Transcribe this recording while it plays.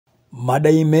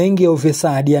Madai mengi ya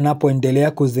ufisadi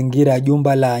yanapoendelea kuzingira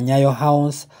jumba la Nyayo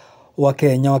House,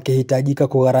 Wakenya wakihitajika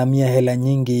kugharamia hela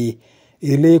nyingi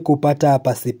ili kupata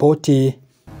pasipoti.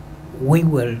 We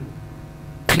will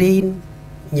clean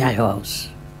Nyayo House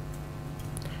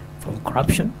from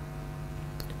corruption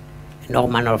and all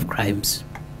manner of crimes.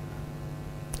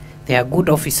 There are good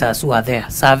officers who are there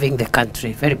serving the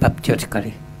country very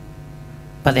patriotically,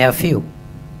 but they are few.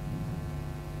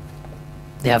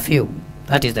 They are few.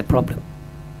 That is the problem.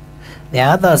 There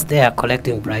are others there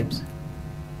collecting bribes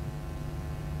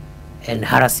and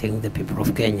harassing the people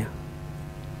of Kenya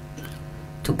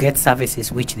to get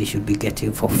services which they should be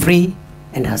getting for free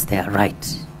and as their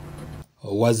right.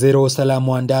 Waziri wa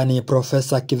Usalama wa ndani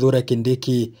Profesa Waziri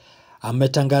Kindiki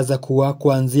ametangaza kuwa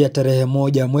kuanzia tarehe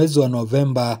 1 mwezi wa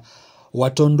Novemba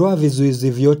wataondoa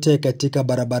vizuizi vyote katika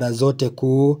barabara zote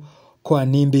kuu,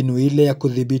 kwani mbinu ile ya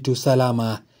kudhibiti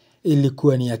usalama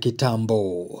ilikuwa ni ya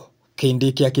kitambo.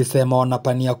 Kindiki akisema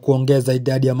wanapania kuongeza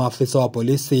idadi ya maafisa wa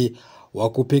polisi wa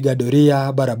kupiga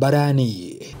doria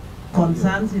barabarani.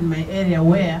 Concerns in my area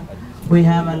where we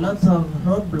have a lot of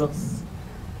roadblocks,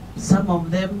 some of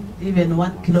them even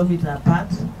 1 kilometer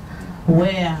apart,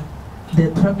 where the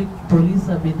traffic police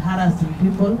have been harassing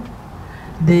people.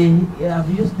 They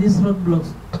have used these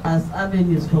roadblocks as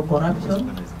avenues for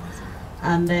corruption,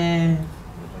 and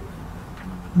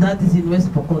that is in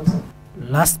West Pokot.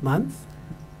 Last month,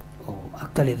 or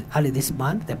actually early this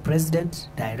month, the president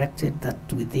directed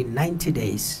that within 90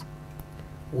 days,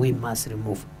 we must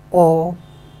remove all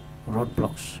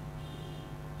roadblocks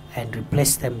and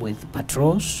replace them with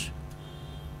patrols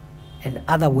and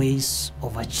other ways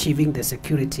of achieving the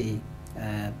security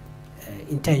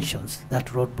intentions that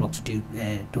roadblocks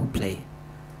do play.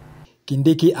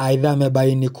 Kindiki aidha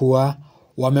amebaini kuwa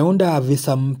wameunda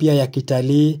visa mpya ya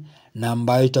kitalii na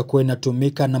ambayo itakuwa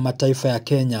inatumika na mataifa ya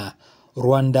Kenya,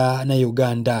 Rwanda na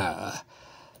Uganda.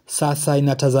 Sasa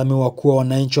inatazamiwa kuwa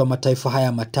wananchi wa mataifa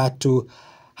haya matatu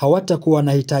hawatakuwa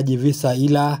wanahitaji visa,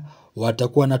 ila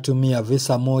watakuwa wanatumia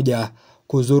visa moja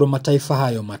kuzuru mataifa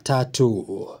hayo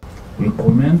matatu.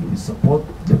 We support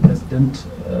the president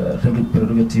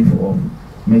prerogative of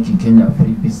making Kenya a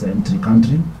free visa entry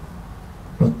country,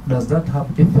 but does that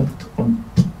have effect on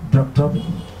drug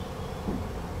trafficking?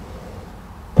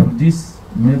 Could this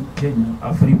make Kenya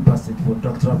a free passage for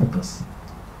drug traffickers?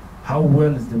 How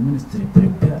well is the ministry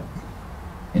prepared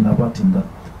in averting that?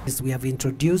 We have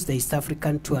introduced the East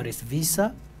African Tourist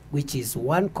Visa, which is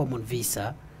one common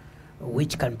visa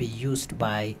which can be used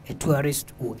by a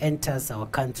tourist who enters our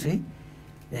country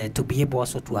to be able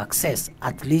also to access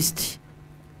at least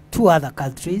 2 other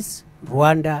countries,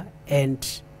 Rwanda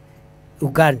and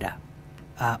Uganda,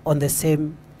 on the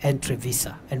same entry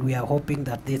visa. And we are hoping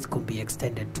that this could be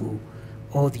extended to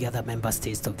all the other member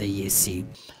states of the EAC.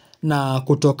 Na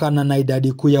kutokana na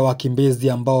idadi kuu ya wakimbizi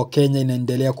ambao Kenya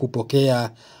inaendelea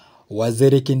kupokea,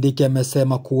 Waziri Kindiki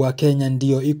amesema kuwa Kenya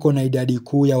ndio iko na idadi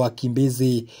kuu ya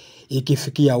wakimbizi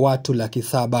ikifikia watu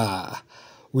 700,000.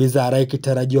 Wizara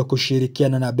ikitarajiwa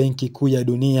kushirikiana na Benki Kuu ya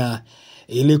Dunia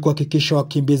ili kuhakikisha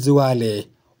wakimbizi wale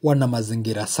wana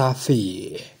mazingira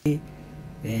safi.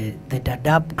 The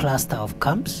Dadaab cluster of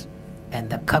camps and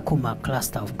the Kakuma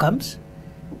cluster of camps,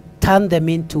 turn them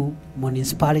into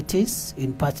municipalities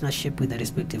in partnership with the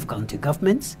respective county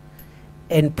governments,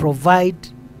 and provide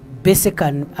basic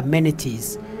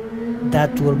amenities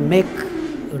that will make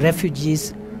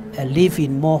refugees live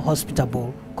in more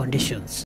hospitable conditions.